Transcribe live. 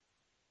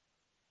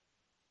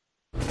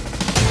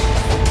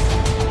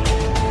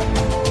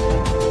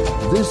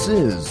This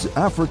is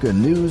Africa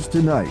News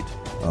Tonight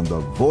on the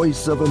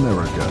Voice of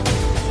America.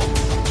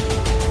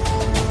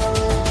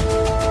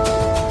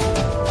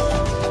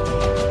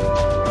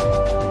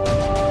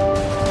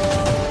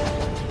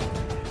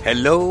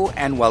 Hello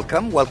and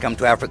welcome. Welcome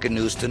to Africa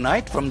News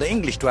Tonight from the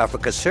English to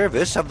Africa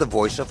service of the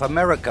Voice of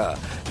America,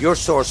 your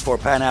source for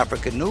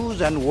Pan-African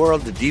news and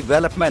world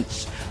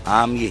developments.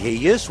 I'm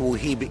Yeheyes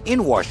Wuhib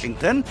in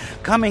Washington.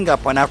 Coming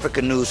up on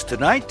Africa News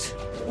Tonight,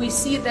 we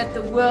see that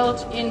the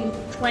world in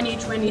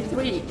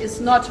 2023 is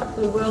not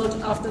the world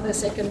after the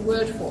Second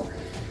World War,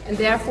 and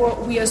therefore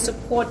we are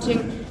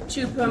supporting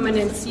 2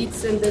 permanent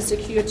seats in the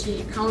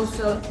Security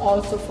Council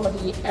also for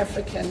the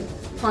African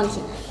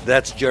continent.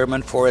 That's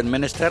German Foreign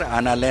Minister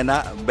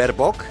Annalena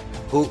Baerbock,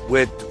 who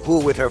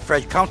with her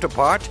French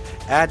counterpart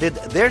added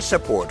their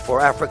support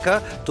for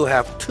Africa to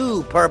have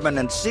 2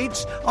 permanent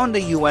seats on the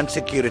UN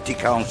Security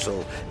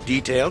Council.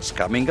 Details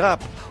coming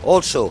up.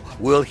 Also,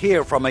 we'll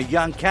hear from a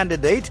young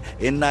candidate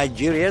in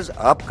Nigeria's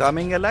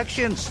upcoming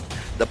elections.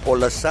 The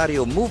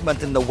Polisario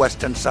movement in the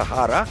Western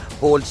Sahara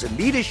holds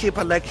leadership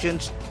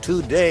elections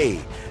today.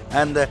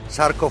 And the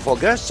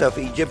sarcophagus of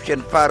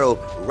Egyptian pharaoh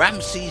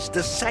Ramses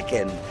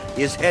II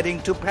is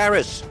heading to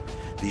Paris.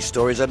 These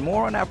stories and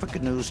more on Africa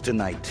News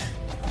Tonight.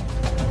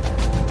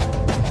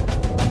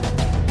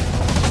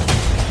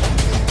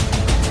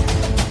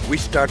 We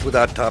start with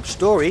our top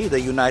story. The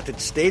United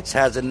States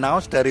has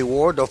announced a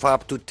reward of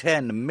up to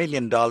 $10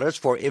 million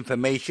for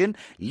information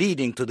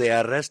leading to the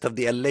arrest of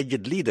the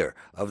alleged leader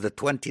of the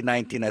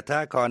 2019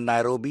 attack on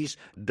Nairobi's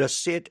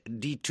Dusit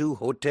D2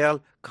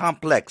 hotel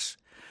complex.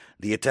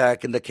 The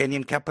attack in the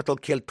Kenyan capital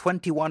killed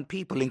 21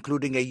 people,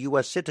 including a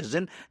U.S.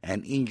 citizen,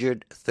 and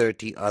injured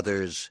 30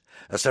 others.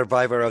 A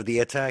survivor of the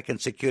attack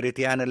and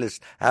security analysts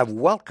have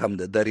welcomed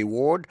the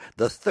reward,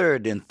 the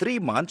third in 3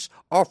 months,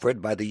 offered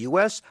by the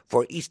U.S.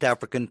 for East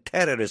African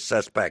terrorist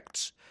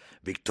suspects.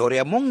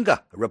 Victoria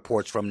Munga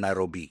reports from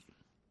Nairobi.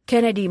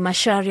 Kennedy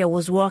Macharia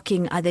was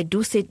working at the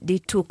Dusit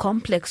D2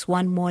 complex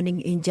one morning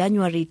in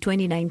January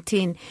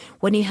 2019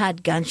 when he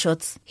heard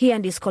gunshots. He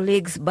and his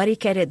colleagues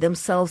barricaded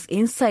themselves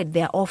inside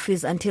their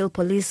office until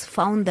police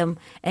found them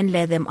and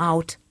led them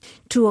out.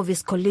 2 of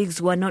his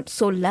colleagues were not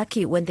so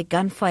lucky when the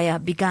gunfire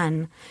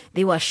began.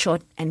 They were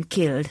shot and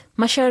killed.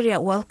 Macharia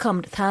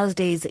welcomed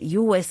Thursday's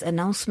U.S.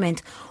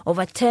 announcement of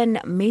a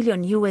 $10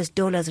 million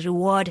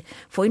reward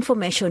for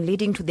information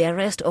leading to the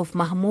arrest of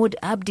Mahmoud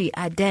Abdi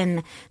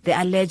Aden,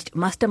 the alleged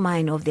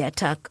mastermind of the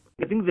attack.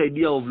 I think the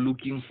idea of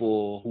looking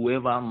for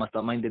whoever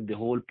masterminded the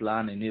whole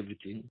plan and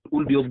everything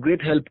will be of great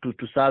help to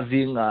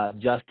serving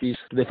justice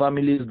to the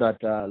families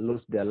that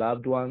lost their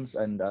loved ones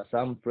and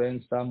some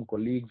friends, some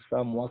colleagues,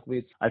 some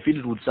workmates. I feel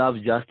it would serve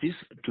justice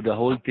to the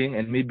whole thing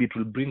and maybe it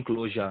will bring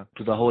closure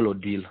to the whole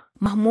ordeal.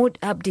 Mahmoud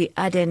Abdi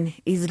Aden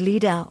is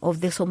leader of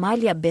the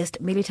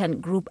Somalia-based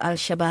militant group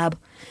Al-Shabaab.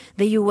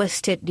 The U.S.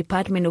 State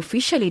Department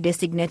officially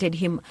designated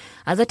him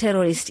as a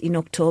terrorist in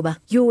October.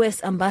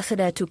 U.S.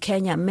 Ambassador to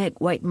Kenya Meg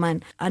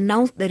Whitman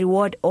announced the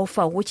reward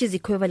offer, which is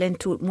equivalent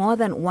to more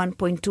than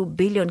 1.2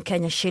 billion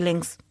Kenya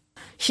shillings.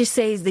 She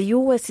says the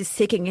U.S. is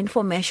seeking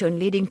information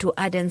leading to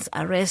Aden's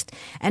arrest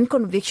and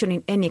conviction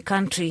in any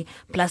country,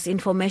 plus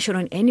information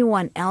on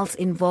anyone else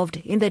involved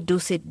in the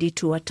Dusit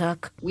D2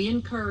 attack. We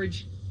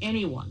encourage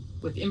anyone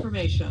with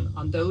information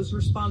on those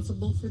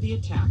responsible for the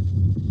attack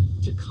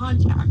to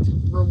contact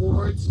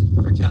Rewards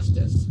for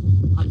Justice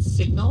on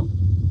Signal,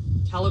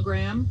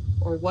 Telegram,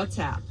 or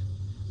WhatsApp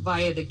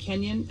via the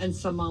Kenyan and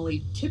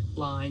Somali tip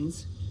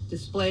lines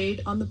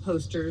displayed on the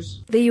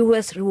posters. The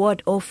U.S.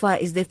 reward offer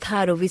is the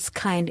third of its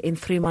kind in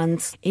 3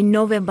 months. In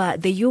November,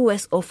 the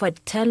U.S.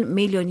 offered $10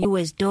 million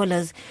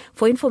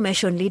for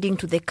information leading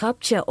to the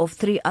capture of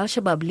 3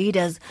 Al-Shabaab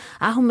leaders,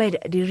 Ahmed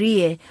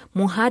Dirie,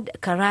 Muhad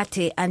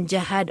Karate, and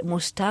Jahad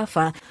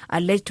Mustafa,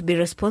 alleged to be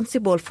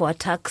responsible for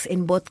attacks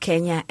in both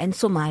Kenya and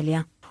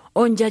Somalia.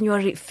 On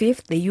January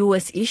 5th, the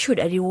U.S. issued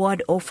a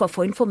reward offer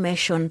for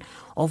information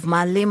of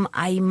Malim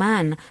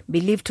Aiman,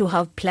 believed to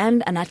have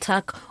planned an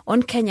attack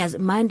on Kenya's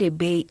Mande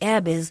Bay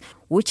airbase,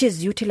 which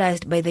is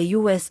utilized by the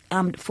U.S.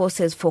 Armed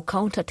Forces for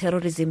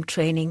counter-terrorism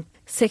training.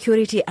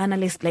 Security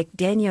analysts like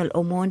Daniel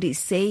Omondi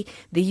say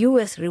the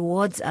U.S.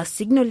 rewards are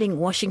signaling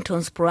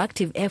Washington's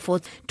proactive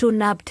efforts to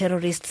nab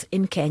terrorists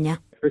in Kenya.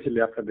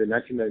 Especially after the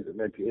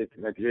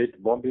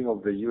 1998 bombing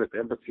of the U.S.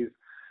 embassies,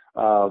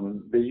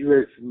 the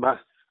U.S.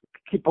 must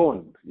keep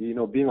on,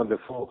 being on the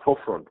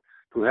forefront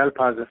to help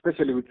us,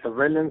 especially with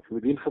surveillance,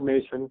 with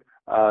information,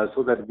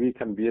 so that we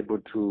can be able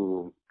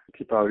to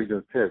keep our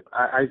region safe.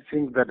 I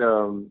think that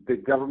the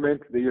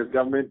U.S.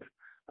 government,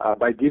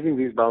 by giving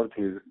these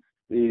bounties,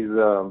 is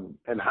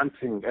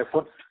enhancing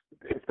efforts,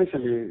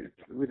 especially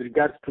with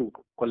regards to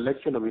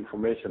collection of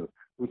information,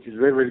 which is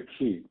very, very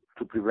key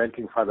to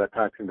preventing further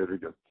attacks in the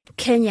region.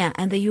 Kenya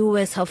and the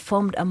U.S. have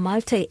formed a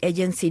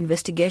multi-agency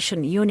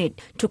investigation unit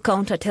to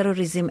counter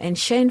terrorism and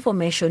share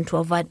information to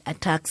avert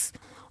attacks.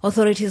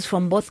 Authorities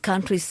from both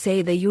countries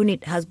say the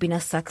unit has been a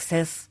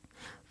success.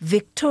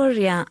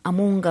 Victoria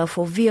Amunga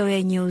for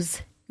VOA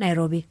News,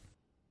 Nairobi.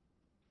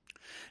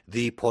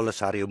 The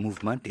Polisario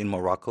movement in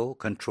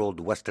Morocco-controlled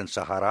Western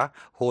Sahara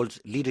holds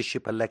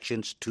leadership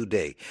elections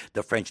today.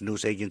 The French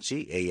news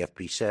agency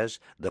AFP says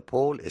the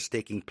poll is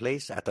taking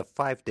place at a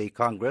 5-day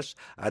congress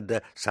at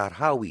the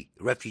Sahrawi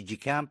refugee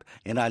camp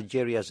in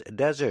Algeria's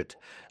desert.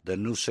 The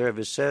news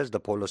service says the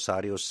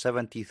Polisario's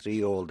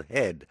 73-year-old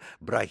head,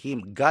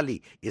 Brahim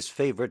Ghali, is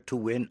favored to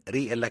win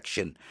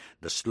re-election.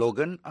 The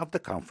slogan of the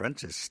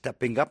conference is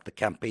stepping up the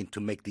campaign to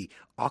make the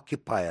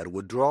occupier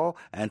withdraw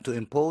and to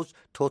impose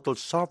total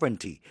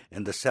sovereignty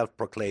in the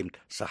self-proclaimed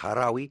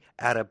Sahrawi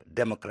Arab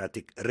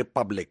Democratic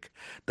Republic.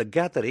 The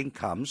gathering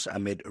comes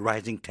amid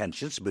rising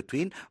tensions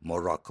between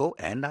Morocco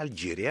and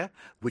Algeria,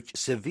 which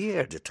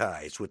severed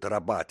ties with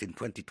Rabat in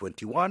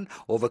 2021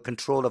 over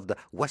control of the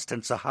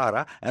Western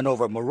Sahara and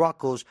over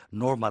Morocco's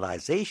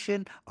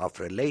normalization of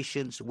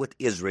relations with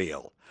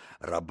Israel.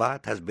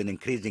 Rabat has been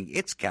increasing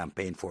its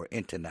campaign for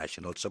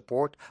international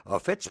support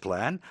of its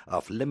plan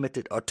of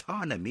limited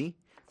autonomy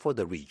for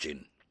the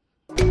region.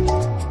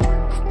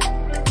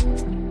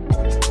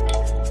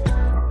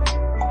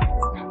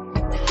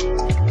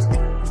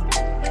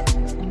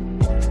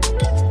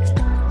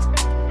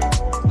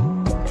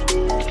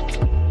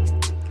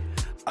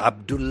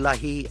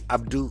 Abdullahi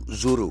Abdu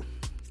Zuru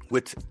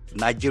with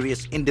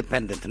Nigeria's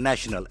Independent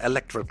National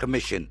Electoral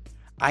Commission,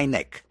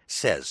 INEC,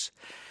 says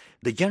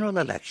the general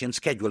election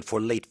scheduled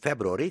for late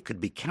February could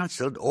be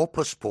cancelled or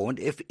postponed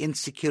if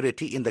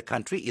insecurity in the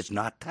country is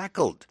not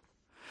tackled.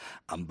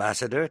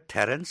 Ambassador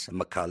Terence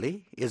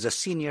McCauley is a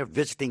senior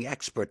visiting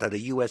expert at the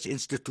U.S.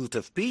 Institute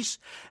of Peace,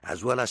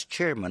 as well as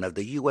chairman of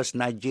the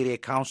U.S.-Nigeria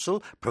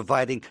Council,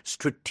 providing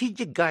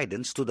strategic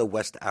guidance to the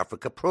West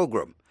Africa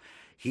program.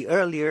 He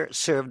earlier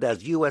served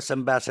as U.S.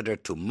 ambassador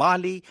to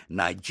Mali,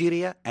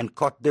 Nigeria, and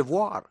Cote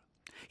d'Ivoire.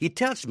 He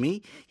tells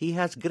me he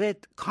has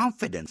great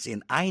confidence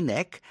in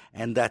INEC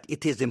and that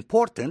it is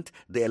important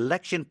the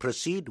election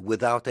proceed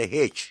without a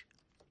hitch.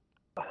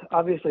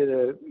 Obviously,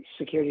 the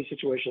security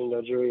situation in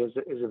Nigeria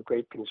is of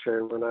great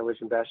concern. When I was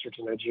ambassador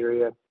to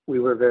Nigeria, we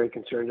were very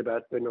concerned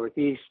about the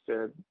Northeast,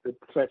 the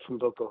threat from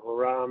Boko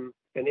Haram,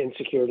 and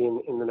insecurity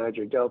in the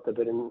Niger Delta.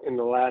 But in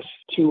the last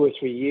 2 or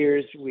 3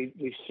 years, we've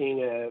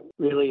seen a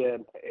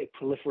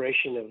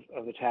proliferation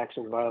of attacks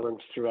and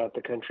violence throughout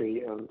the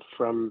country,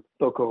 from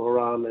Boko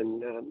Haram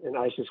and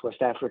ISIS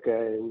West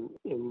Africa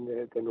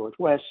in the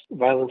Northwest,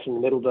 violence in the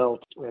Middle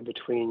Belt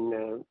between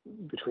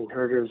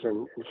herders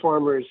and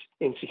farmers,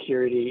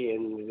 insecurity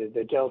in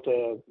the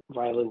Delta,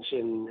 violence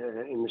in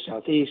the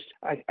Southeast.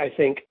 I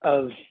think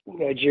of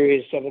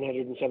Nigeria's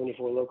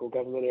 774 local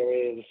government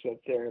areas that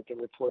there have been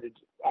reported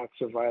acts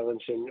of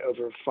violence in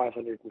over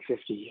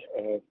 550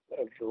 of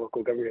the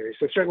local government areas.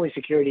 So certainly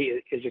security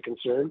is a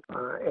concern.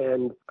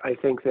 And I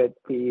think that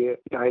the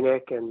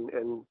INEC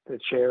and the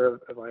chair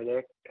of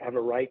INEC have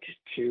a right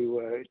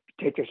to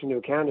take this into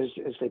account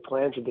as they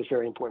plan for this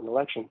very important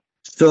election.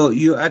 So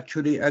you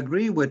actually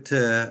agree with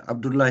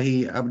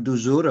Abdullahi Abdu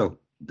Zuru,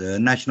 the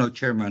national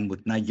chairman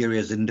with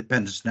Nigeria's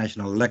Independent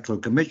National Electoral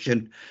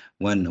Commission,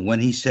 when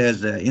he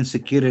says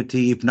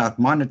insecurity, if not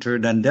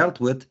monitored and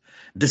dealt with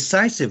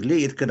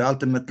decisively, it could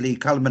ultimately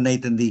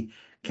culminate in the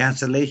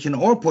cancellation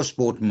or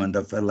postponement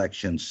of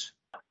elections.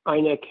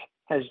 INEC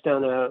has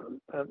done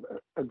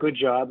a good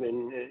job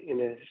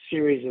in a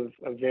series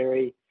of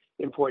very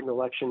important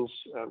elections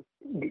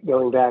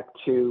going back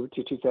to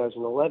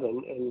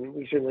 2011, and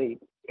we certainly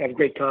have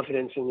great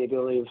confidence in the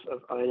ability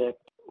of INEC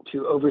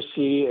to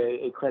oversee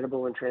a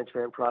credible and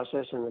transparent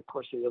process. And of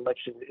course, the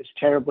election is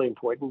terribly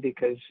important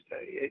because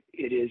it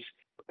is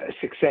a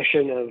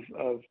succession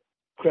of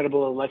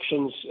credible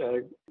elections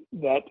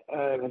that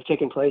have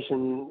taken place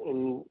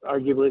in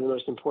arguably the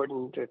most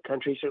important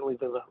country, certainly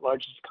the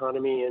largest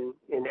economy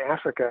in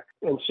Africa.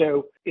 And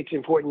so it's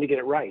important to get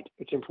it right.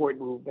 It's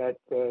important that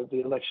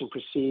the election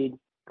proceed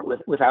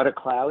without a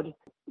cloud,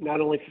 not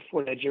only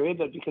for Nigeria,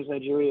 but because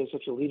Nigeria is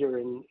such a leader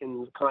in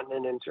the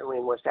continent and certainly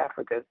in West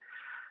Africa.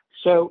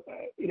 So,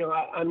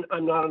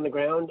 I'm not on the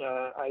ground.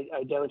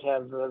 I don't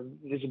have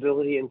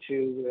visibility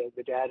into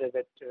the data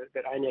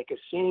that INEC is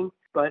seeing,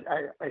 but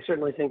I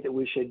certainly think that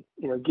we should,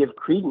 give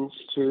credence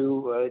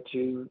to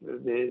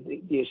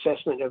the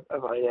assessment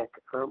of INEC.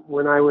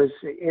 When I was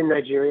in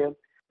Nigeria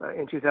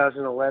in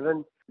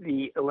 2011,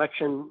 the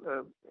election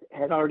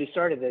had already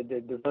started.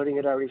 The voting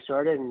had already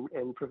started,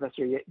 and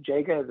Professor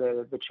Jega,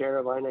 the chair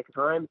of INEC at the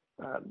time,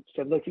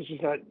 said, "Look,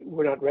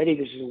 we're not ready.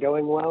 This isn't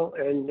going well,"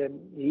 and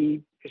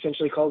he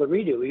essentially called a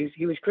redo.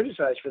 He was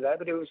criticized for that,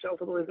 but it was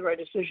ultimately the right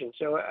decision.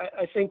 So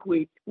I think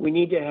we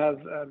need to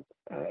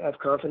have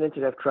confidence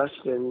and have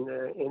trust in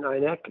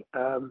INEC.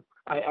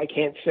 I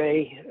can't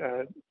say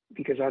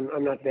because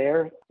I'm not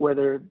there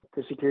whether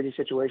the security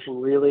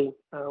situation really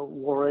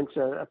warrants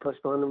a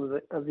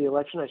postponement of the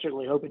election. I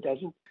certainly hope it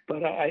doesn't,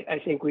 but I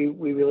think we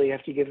really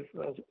have to give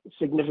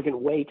significant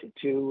weight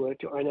to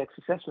INEC's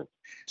assessment.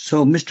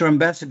 So, Mr.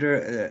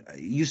 Ambassador,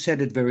 you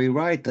said it very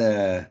right.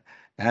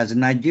 As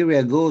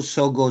Nigeria goes,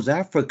 so goes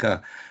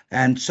Africa.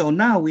 And so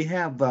now we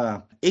have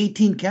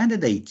 18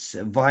 candidates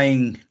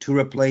vying to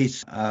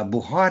replace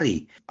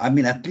Buhari. I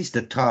mean, at least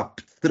the top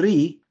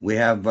three. We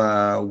have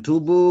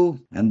Tubu,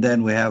 and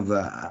then we have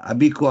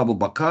Abiku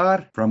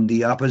Abubakar from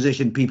the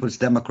opposition People's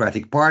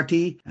Democratic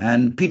Party,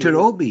 and Peter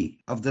Obi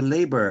of the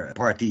Labour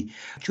Party.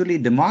 Actually,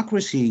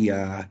 democracy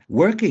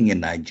working in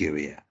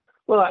Nigeria.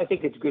 Well, I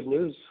think it's good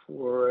news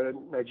for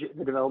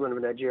the development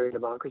of Nigerian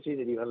democracy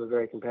that you have a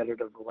very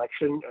competitive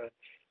election.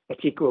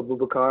 Atiku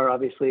Abubakar,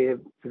 obviously a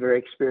very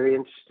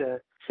experienced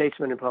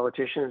statesman and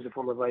politician, as a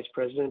former vice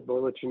president.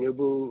 Bola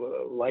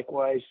Tinubu,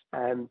 likewise,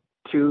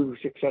 2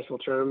 successful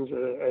terms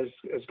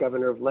as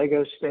governor of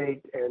Lagos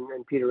State,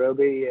 and Peter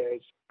Obi as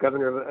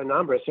governor of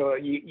Anambra. So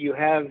you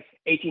have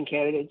 18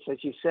 candidates, as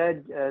you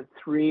said,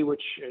 3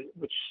 which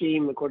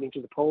seem, according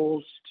to the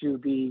polls, to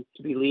be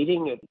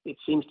leading. It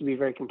seems to be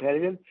very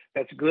competitive.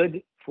 That's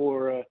good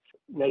for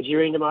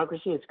Nigerian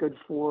democracy. It's good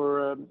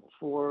for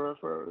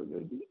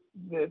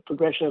the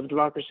progression of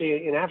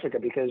democracy in Africa,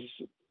 because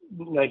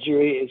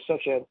Nigeria is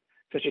such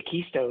a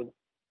keystone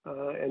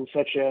and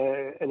such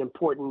an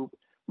important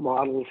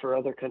model for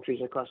other countries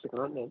across the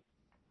continent.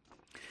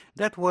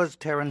 That was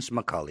Terence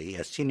McCauley,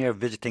 a senior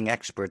visiting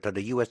expert at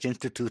the U.S.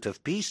 Institute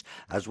of Peace,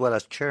 as well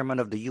as chairman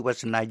of the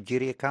U.S.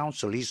 Nigeria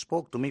Council. He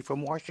spoke to me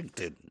from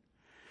Washington.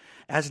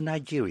 As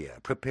Nigeria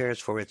prepares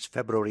for its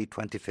February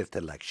 25th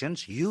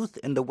elections, youth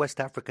in the West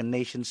African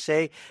nation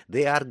say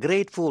they are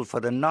grateful for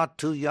the not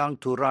too young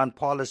to run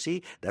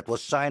policy that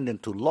was signed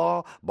into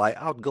law by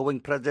outgoing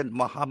President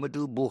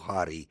Muhammadu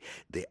Buhari.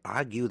 They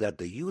argue that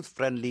the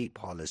youth-friendly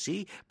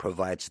policy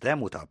provides them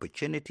with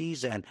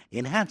opportunities and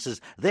enhances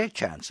their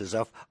chances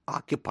of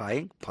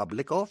occupying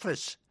public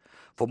office.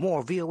 For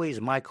more, VOA's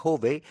Mike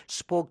Hovey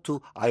spoke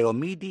to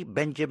Ayomide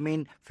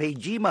Benjamin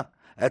Fejima,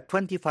 a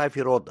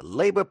 25-year-old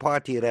Labour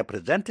Party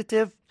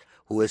representative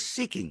who is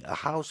seeking a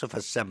House of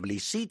Assembly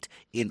seat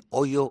in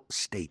Oyo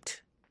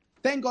State.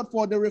 Thank God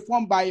for the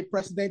reform by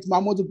President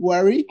Muhammadu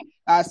Buhari.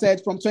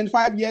 Said from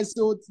 25 years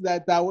old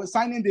that we're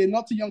signing the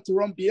Not Too Young to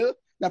Run bill,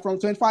 that from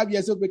 25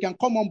 years old we can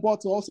come on board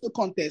to also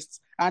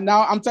contest. And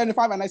now I'm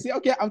 25 and I say,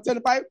 okay, I'm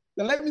 25,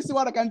 then let me see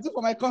what I can do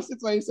for my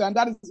constituency. And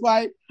that is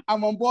why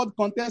I'm on board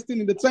contesting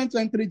in the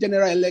 2023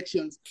 general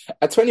elections.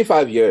 At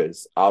 25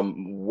 years,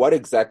 what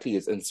exactly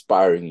is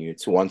inspiring you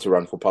to want to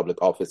run for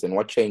public office, and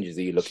what changes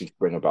are you looking to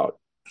bring about?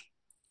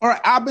 All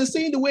right, I've been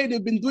seeing the way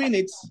they've been doing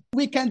it.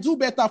 We can do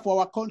better for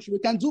our country. We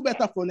can do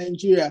better for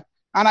Nigeria.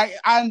 And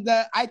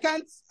I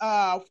can't,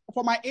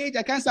 for my age,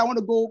 I can't say I want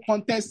to go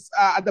contest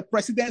at the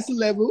presidency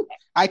level.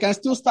 I can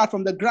still start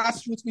from the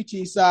grassroots, which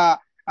is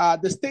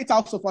the State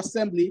House of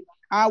Assembly.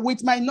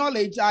 With my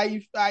knowledge,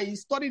 I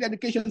studied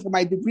education for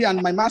my degree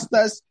and my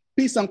master's,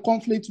 peace and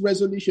conflict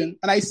resolution.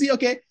 And I see,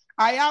 okay,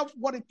 I have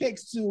what it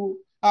takes to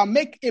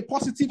make a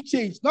positive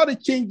change, not a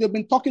change they've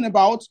been talking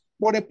about,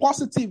 but a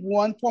positive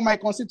one for my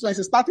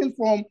constituency, starting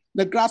from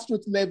the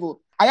grassroots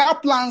level. I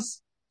have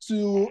plans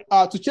to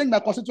change my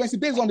constituency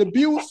based on the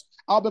bills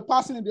I'll be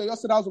passing in the Oyo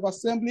State House of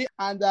Assembly.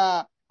 And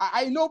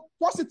I know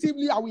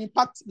positively I will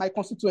impact my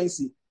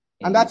constituency.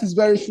 And that is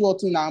very sure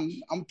thing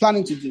I'm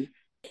planning to do.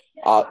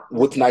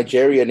 With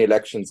Nigerian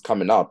elections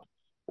coming up,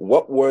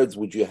 what words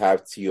would you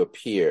have to your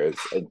peers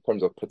in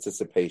terms of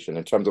participation,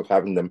 in terms of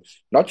having them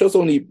not just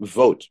only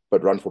vote,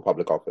 but run for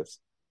public office?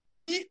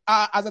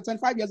 As a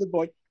 25 years old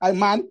boy,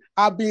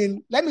 I've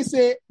been, let me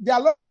say, there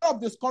are a lot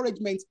of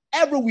discouragement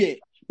everywhere.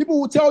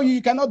 People will tell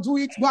you cannot do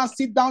it, go and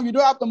sit down, you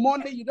don't have the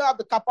money, you don't have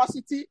the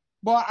capacity.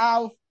 But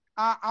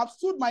I've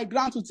stood my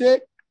ground to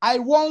say, I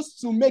want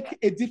to make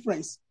a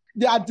difference.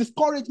 There are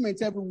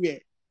discouragements everywhere,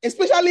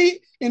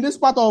 especially in this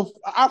part of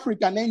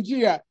Africa,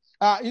 Nigeria.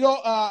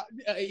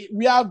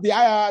 We have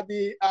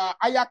the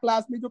higher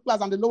class, middle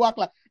class, and the lower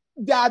class.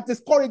 There are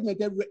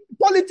discouragement everywhere.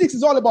 Politics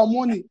is all about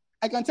money.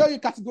 I can tell you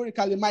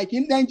categorically, Mike,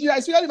 in Nigeria,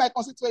 especially my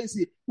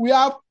constituency, we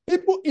have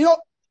people,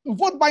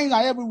 vote buying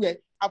are everywhere.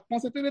 I've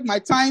concentrated my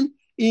time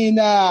in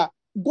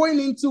going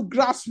into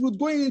grassroots,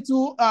 going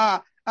into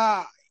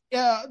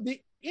the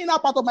inner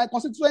part of my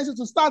constituency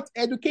to start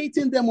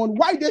educating them on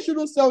why they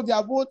shouldn't sell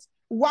their votes,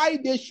 why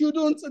they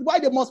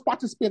must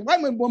participate,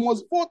 why they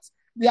must vote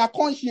their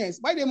conscience,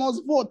 why they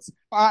must vote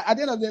at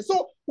the end of the day.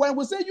 So when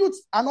we say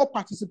youths are not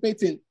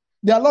participating,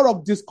 there are a lot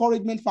of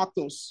discouragement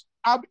factors.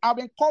 I've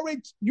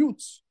encouraged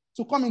youths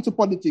to come into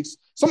politics.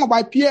 Some of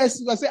my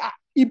peers will say,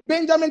 if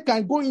Benjamin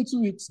can go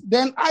into it,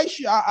 then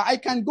I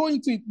can go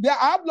into it. There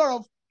are a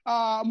lot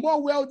of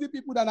more wealthy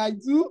people than I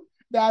do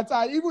that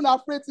are even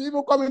afraid to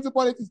even come into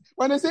politics.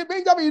 When they say,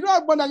 Benjamin, you don't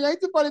have money and you're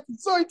into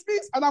politics. So it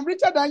means, and I'm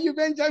richer than you,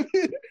 Benjamin.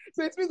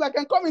 So it means I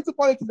can come into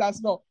politics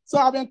as well. So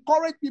I've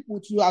encouraged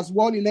people to as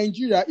well in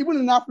Nigeria, even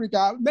in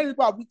Africa. Many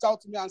people have reached out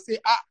to me and say,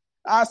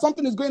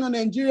 something is going on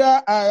in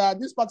Nigeria.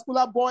 This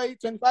particular boy,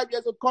 25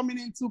 years old, coming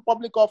into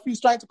public office,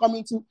 trying to come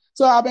into.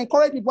 So I've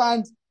encouraged people.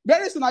 And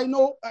very soon, I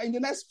know in the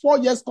next 4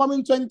 years,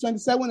 coming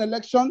 2027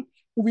 election,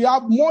 we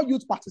have more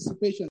youth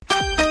participation.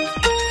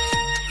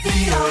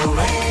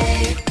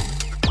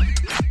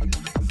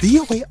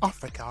 VOA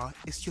Africa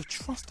is your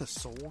trusted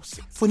source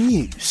for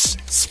news,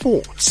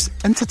 sports,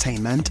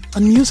 entertainment,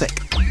 and music.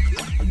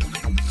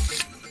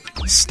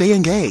 Stay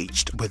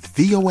engaged with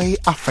VOA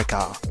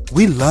Africa.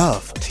 We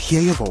love to hear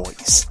your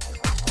voice.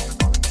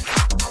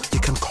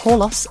 You can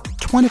call us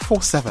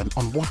 24/7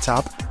 on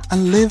WhatsApp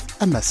and leave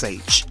a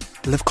message.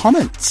 Leave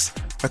comments,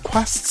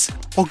 requests,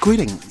 or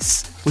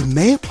greetings. We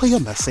may play your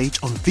message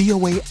on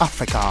VOA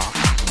Africa.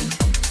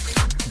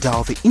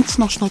 Dial the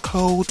international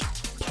code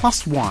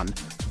 +1,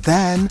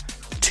 then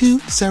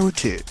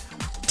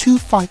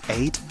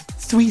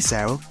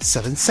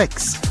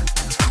 202-258-3076.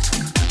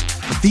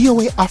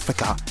 VOA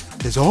Africa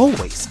is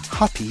always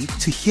happy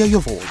to hear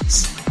your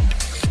voice.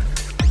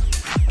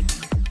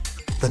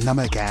 The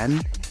number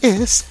again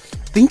is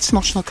the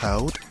international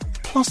code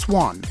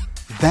 +1,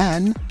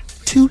 then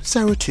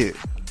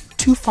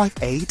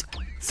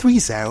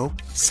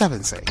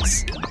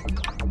 202-258-3076.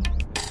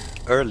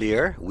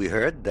 Earlier, we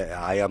heard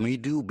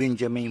Ayamidu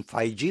Benjamin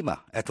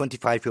Faijima, a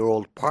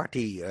 25-year-old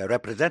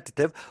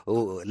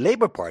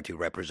Labour Party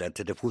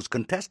representative who's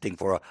contesting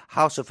for a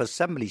House of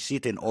Assembly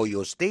seat in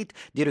Oyo State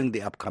during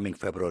the upcoming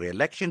February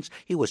elections.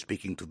 He was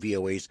speaking to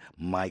VOA's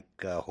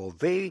Mike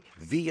Hovey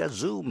via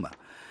Zoom.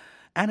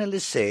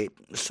 Analysts say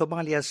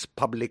Somalia's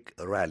public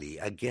rally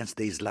against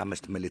the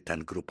Islamist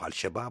militant group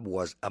Al-Shabaab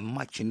was a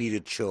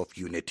much-needed show of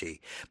unity.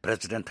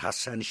 President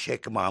Hassan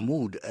Sheikh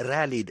Mahmoud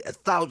rallied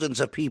thousands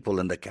of people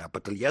in the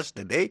capital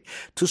yesterday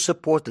to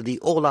support the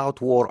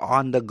all-out war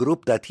on the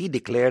group that he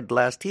declared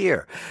last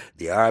year.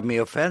 The army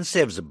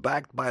offensives,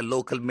 backed by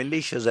local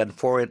militias and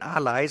foreign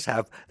allies,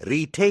 have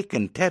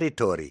retaken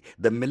territory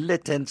the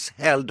militants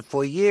held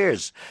for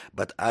years.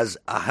 But as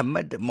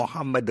Ahmed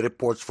Mohammed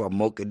reports from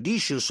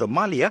Mogadishu,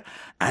 Somalia,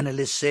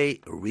 analysts say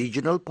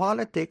regional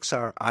politics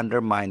are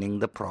undermining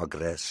the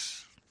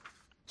progress.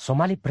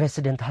 Somali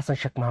President Hassan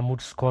Sheikh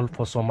Mahmoud's call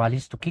for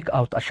Somalis to kick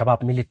out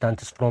Al-Shabaab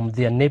militants from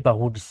their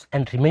neighborhoods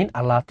and remain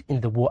alert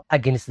in the war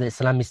against the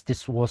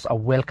Islamists was a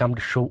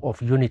welcomed show of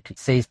unity,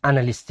 says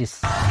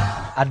analysts.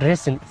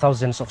 Addressing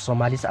thousands of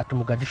Somalis at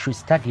Mogadishu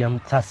Stadium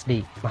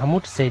Thursday,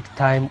 Mahmoud said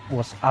time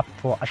was up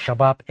for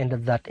Al-Shabaab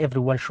and that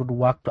everyone should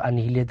work to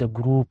annihilate the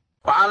group.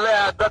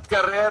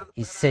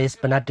 He says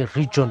Banadr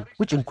region,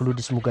 which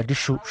includes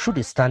Mogadishu,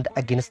 should stand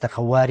against the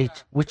Khawarij,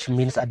 which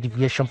means a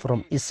deviation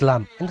from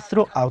Islam, and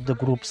throw out the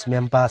group's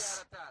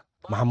members.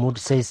 Mahmoud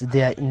says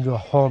they are in your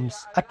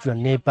homes, at your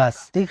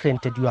neighbors, they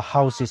rented your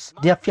houses,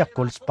 their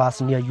vehicles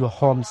pass near your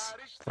homes.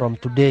 From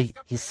today,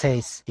 he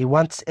says, he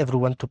wants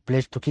everyone to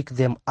pledge to kick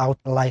them out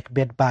like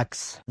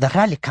bedbugs. The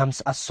rally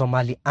comes as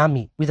Somali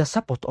army, with the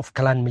support of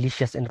clan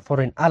militias and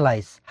foreign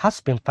allies,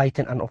 has been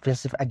fighting an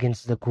offensive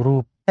against the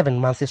group. 7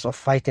 months of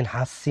fighting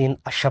has seen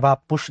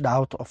Al-Shabaab pushed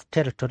out of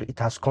territory it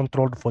has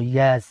controlled for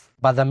years.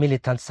 But the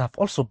militants have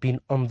also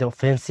been on the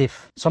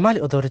offensive.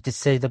 Somali authorities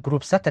say the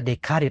group Saturday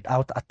carried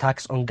out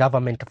attacks on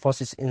government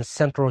forces in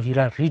central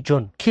Hiran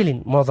region,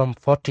 killing more than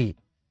 40.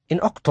 In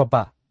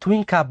October,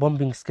 twin car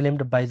bombings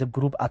claimed by the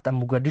group at a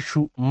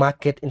Mogadishu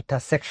market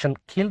intersection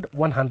killed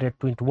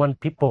 121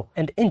 people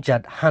and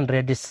injured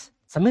hundreds.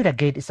 Samira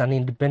Gate is an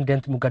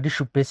independent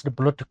Mogadishu-based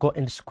political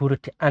and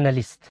security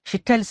analyst. She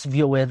tells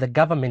VOA the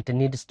government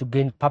needs to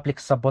gain public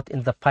support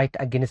in the fight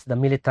against the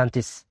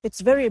militants.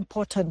 It's very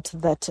important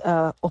that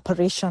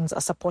operations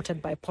are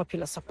supported by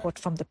popular support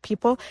from the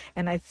people,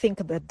 and I think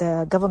that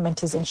the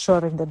government is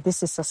ensuring that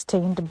this is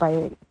sustained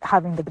by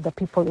having the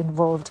people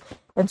involved.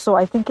 And so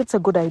I think it's a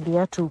good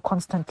idea to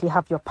constantly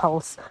have your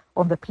pulse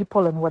on the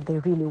people and what they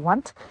really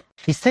want.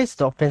 He says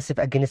the offensive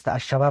against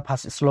Al-Shabaab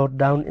has slowed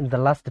down in the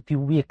last few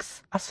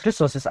weeks as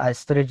resources are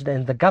stretched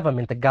and the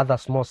government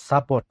gathers more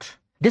support.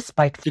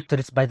 Despite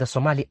victories by the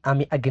Somali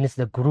army against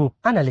the group,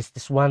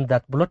 analysts warn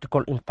that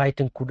political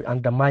infighting could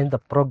undermine the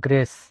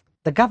progress.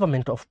 The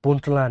government of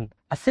Puntland,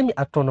 a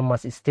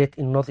semi-autonomous state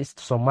in northeast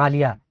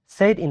Somalia,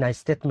 said in a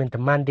statement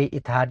Monday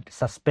it had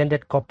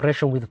suspended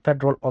cooperation with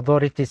federal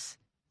authorities.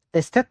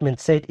 The statement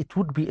said it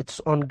would be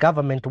its own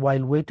government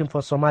while waiting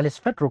for Somalia's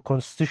federal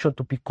constitution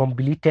to be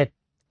completed.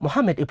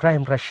 Mohammed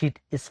Ibrahim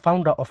Rashid is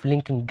founder of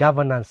Linking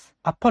Governance,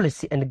 a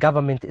policy and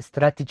government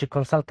strategy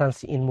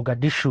consultancy in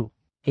Mogadishu.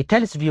 He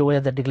tells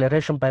VOA the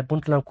declaration by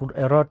Puntland could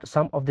erode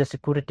some of the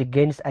security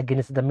gains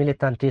against the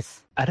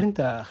militantes.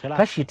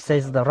 Rashid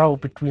says the row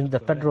between the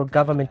federal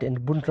government and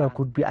Puntland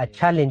could be a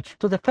challenge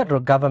to the federal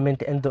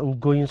government and the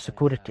ongoing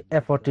security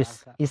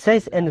efforts. He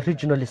says any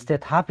regional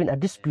state having a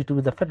dispute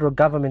with the federal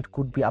government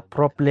could be a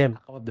problem.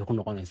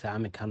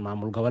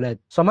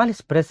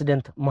 Somali's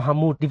President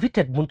Mahmoud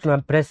defeated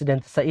Puntland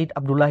President Said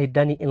Abdullahi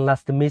Dani in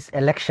last May's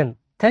election.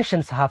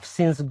 Tensions have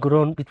since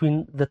grown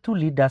between the two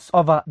leaders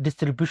over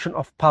distribution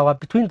of power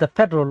between the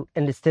federal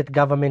and state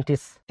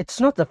governments. It's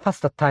not the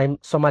first time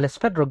Somalia's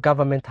federal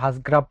government has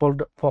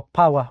grappled for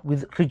power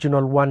with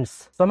regional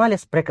ones.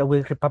 Somalia's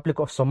breakaway Republic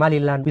of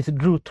Somaliland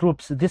withdrew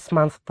troops this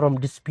month from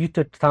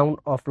disputed town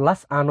of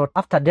Las Anod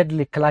after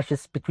deadly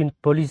clashes between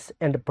police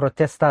and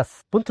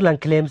protesters. Puntland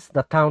claims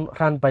the town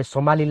run by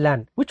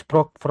Somaliland, which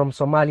broke from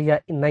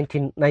Somalia in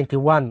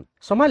 1991.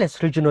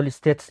 Somalia's regional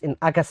states in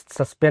August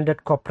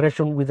suspended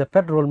cooperation with the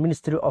Federal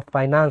Ministry of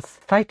Finance,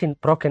 citing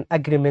broken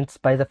agreements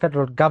by the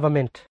federal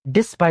government.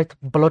 Despite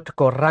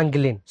political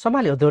wrangling,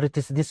 Somali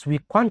authorities this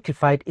week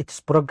quantified its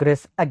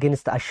progress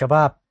against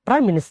Al-Shabaab.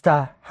 Prime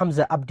Minister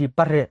Hamza Abdi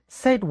Barre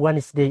said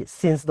Wednesday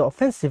since the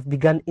offensive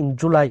began in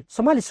July,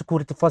 Somali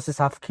security forces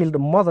have killed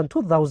more than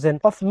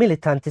 2,000 of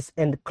militants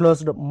and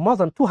closed more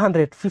than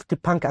 250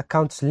 bank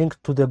accounts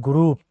linked to the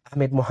group.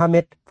 Ahmed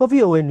Mohamed for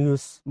VOA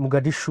News,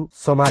 Mogadishu,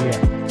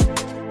 Somalia.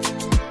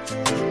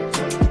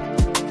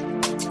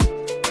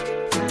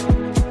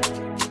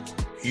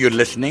 You're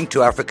listening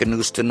to Africa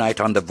News Tonight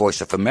on the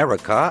Voice of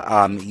America.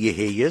 I'm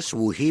Yeheyes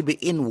Wuhibi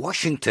in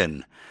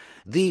Washington.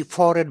 The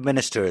foreign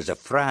ministers of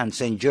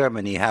France and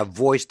Germany have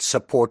voiced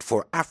support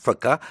for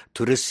Africa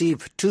to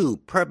receive 2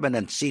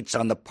 permanent seats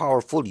on the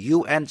powerful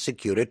UN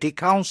Security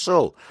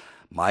Council.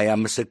 Maya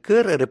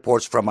Msekir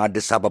reports from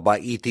Addis Ababa,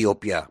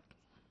 Ethiopia.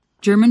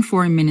 German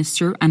Foreign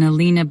Minister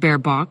Annalena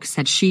Baerbock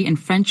said she and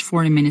French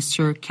Foreign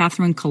Minister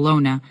Catherine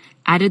Colonna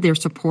added their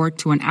support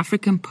to an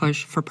African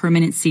push for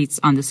permanent seats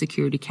on the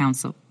Security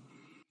Council.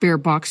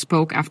 Baerbock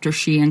spoke after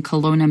she and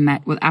Colonna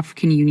met with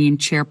African Union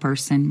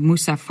chairperson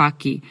Moussa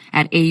Faki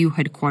at AU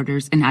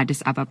headquarters in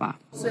Addis Ababa.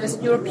 So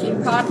as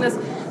European partners,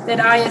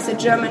 that I, as a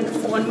German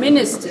foreign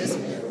minister,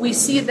 we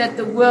see that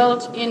the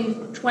world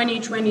in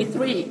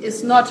 2023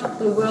 is not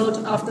the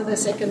world after the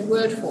Second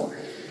World War.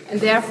 And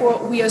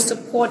therefore, we are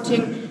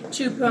supporting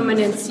 2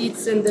 permanent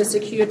seats in the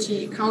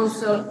Security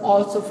Council,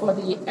 also for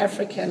the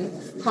African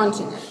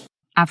continent.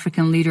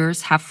 African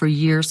leaders have for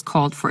years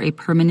called for a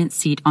permanent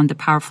seat on the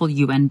powerful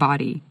UN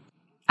body.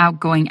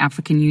 Outgoing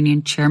African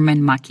Union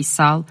Chairman Macky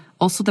Sall,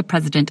 also the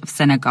president of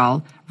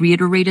Senegal,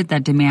 reiterated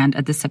that demand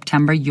at the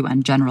September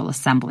UN General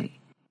Assembly.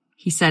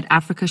 He said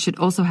Africa should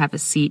also have a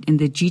seat in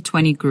the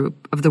G20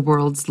 group of the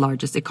world's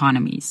largest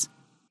economies.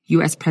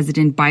 U.S.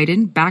 President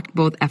Biden backed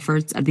both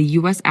efforts at the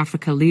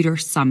U.S.-Africa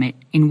Leaders Summit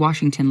in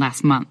Washington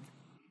last month.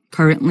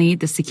 Currently,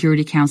 the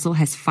Security Council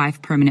has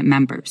 5 permanent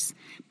members: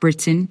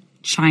 Britain,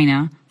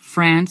 China,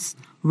 France,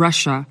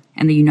 Russia,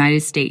 and the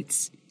United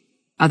States.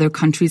 Other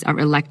countries are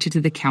elected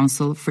to the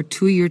Council for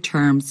 2-year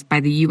terms by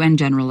the UN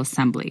General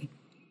Assembly.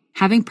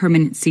 Having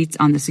permanent seats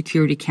on the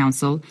Security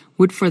Council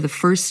would for the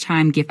first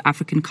time give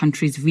African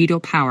countries veto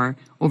power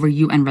over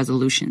UN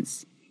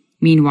resolutions.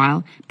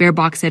 Meanwhile,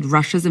 Baerbock said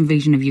Russia's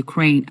invasion of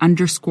Ukraine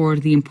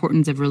underscored the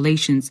importance of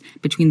relations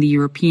between the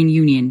European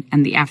Union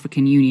and the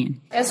African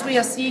Union. As we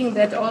are seeing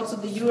that also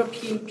the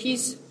European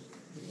peace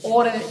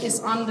order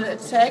is under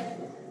attack,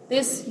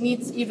 this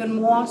needs even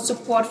more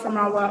support from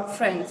our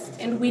friends.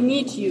 And we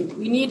need you.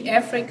 We need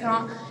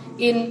Africa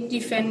in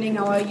defending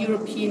our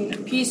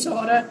European peace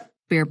order.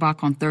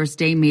 Baerbock on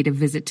Thursday made a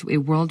visit to a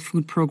World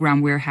Food Program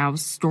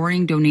warehouse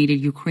storing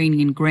donated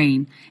Ukrainian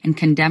grain and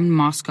condemned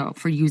Moscow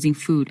for using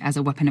food as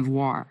a weapon of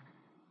war.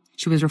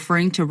 She was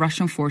referring to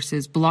Russian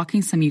forces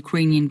blocking some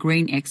Ukrainian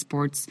grain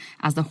exports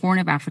as the Horn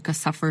of Africa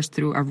suffers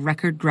through a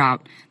record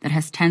drought that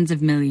has tens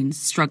of millions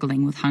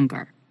struggling with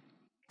hunger.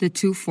 The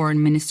 2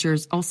 foreign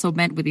ministers also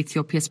met with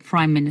Ethiopia's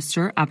Prime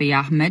Minister Abiy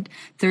Ahmed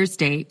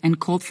Thursday and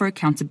called for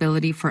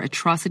accountability for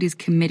atrocities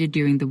committed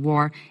during the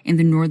war in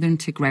the northern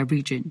Tigray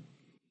region.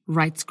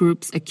 Rights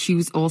groups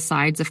accuse all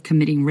sides of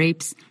committing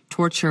rapes,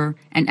 torture,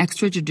 and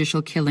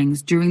extrajudicial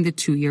killings during the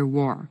 2-year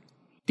war.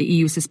 The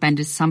EU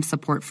suspended some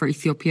support for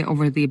Ethiopia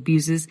over the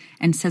abuses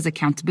and says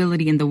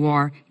accountability in the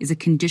war is a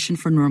condition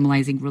for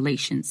normalizing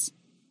relations.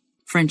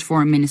 French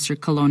Foreign Minister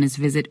Colonna's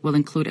visit will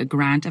include a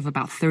grant of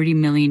about $30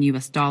 million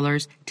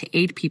to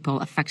aid people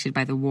affected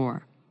by the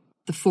war.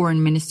 The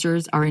foreign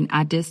ministers are in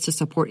Addis to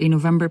support a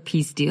November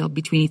peace deal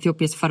between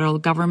Ethiopia's federal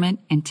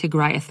government and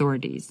Tigray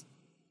authorities.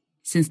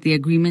 Since the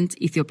agreement,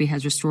 Ethiopia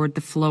has restored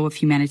the flow of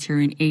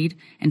humanitarian aid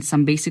and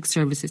some basic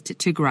services to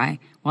Tigray,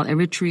 while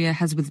Eritrea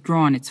has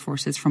withdrawn its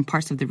forces from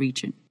parts of the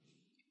region.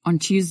 On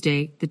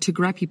Tuesday, the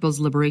Tigray People's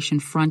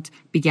Liberation Front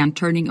began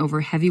turning over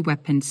heavy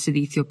weapons to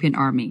the Ethiopian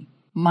army.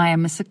 Maya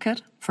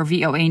Msekir for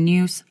VOA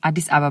News,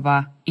 Addis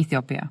Ababa,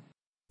 Ethiopia.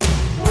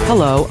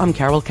 Hello, I'm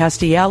Carol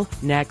Castiel.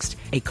 Next,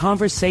 a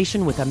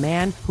conversation with a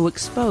man who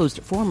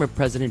exposed former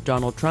President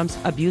Donald Trump's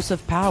abuse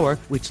of power,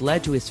 which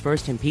led to his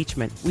first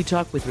impeachment. We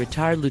talk with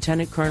retired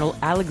Lieutenant Colonel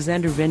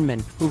Alexander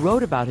Vindman, who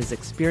wrote about his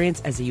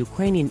experience as a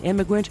Ukrainian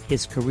immigrant,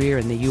 his career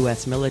in the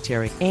U.S.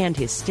 military, and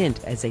his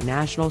stint as a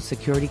National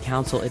Security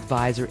Council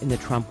advisor in the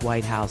Trump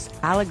White House.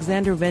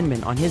 Alexander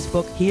Vindman on his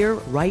book, Here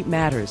Right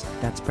Matters.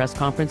 That's Press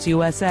Conference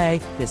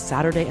USA this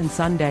Saturday and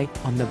Sunday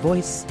on The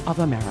Voice of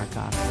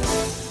America.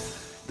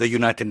 The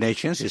United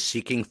Nations is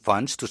seeking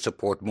funds to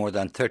support more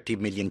than 30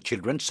 million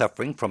children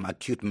suffering from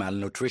acute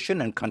malnutrition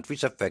in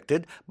countries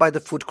affected by the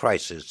food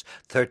crisis.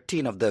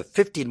 13 of the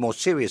 15 most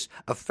serious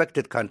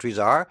affected countries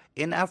are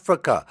in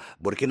Africa: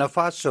 Burkina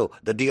Faso,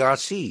 the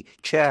DRC,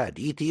 Chad,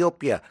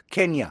 Ethiopia,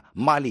 Kenya,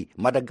 Mali,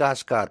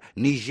 Madagascar,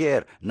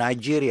 Niger,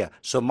 Nigeria,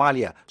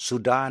 Somalia,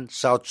 Sudan,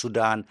 South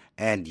Sudan,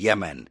 and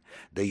Yemen.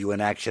 The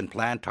UN Action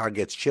Plan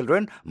targets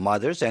children,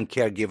 mothers, and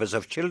caregivers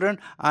of children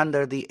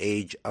under the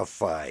age of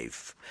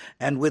 5.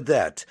 And with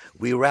that,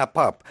 we wrap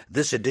up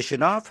this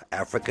edition of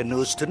Africa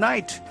News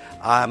Tonight.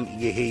 I'm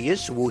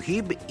Yehiyas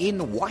Wuhib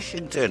in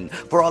Washington.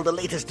 For all the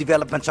latest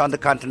developments on the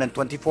continent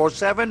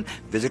 24/7,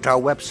 visit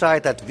our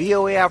website at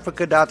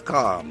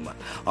voaafrica.com.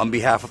 On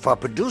behalf of our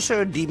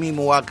producer, Dimi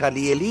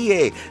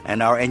Muakalielie,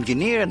 and our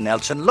engineer,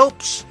 Nelson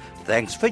Lopes, thanks for